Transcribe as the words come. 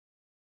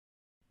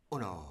1,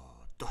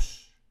 2,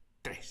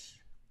 3,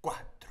 4,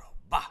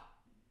 va.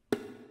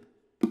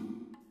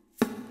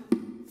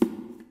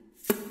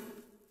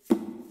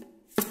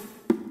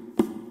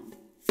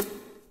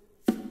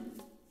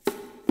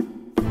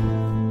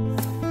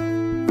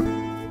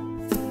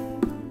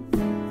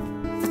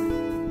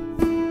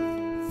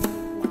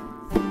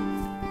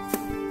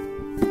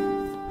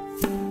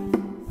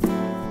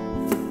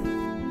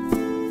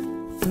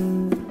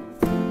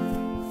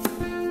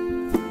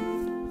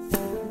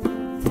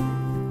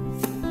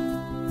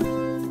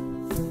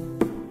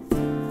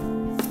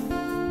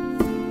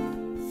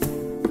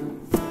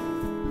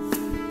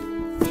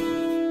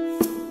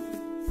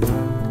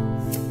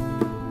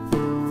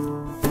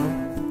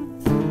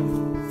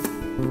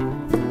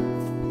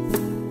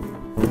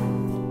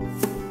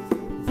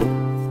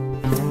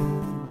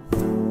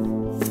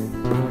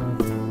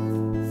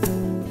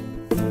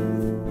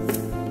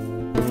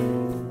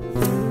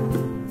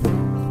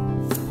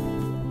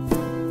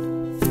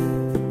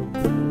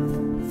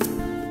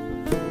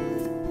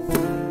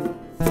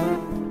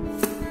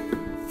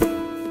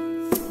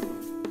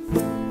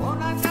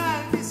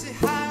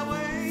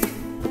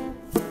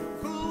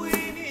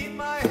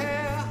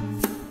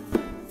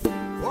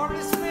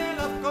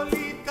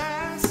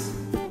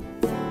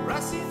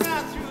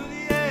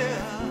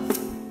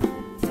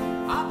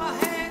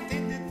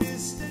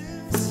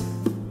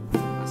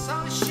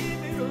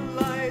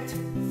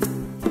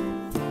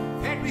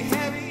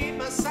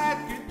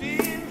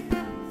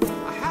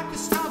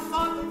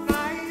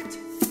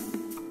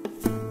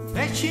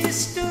 She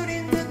stood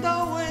in the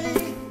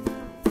doorway,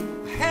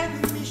 had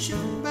a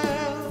mission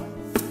bell.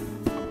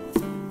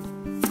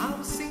 I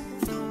was thinking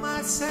to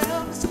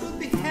myself, this could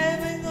be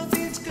heaven or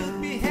this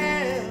could be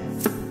hell.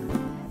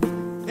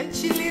 Then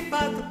she lit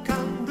by the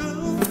candle.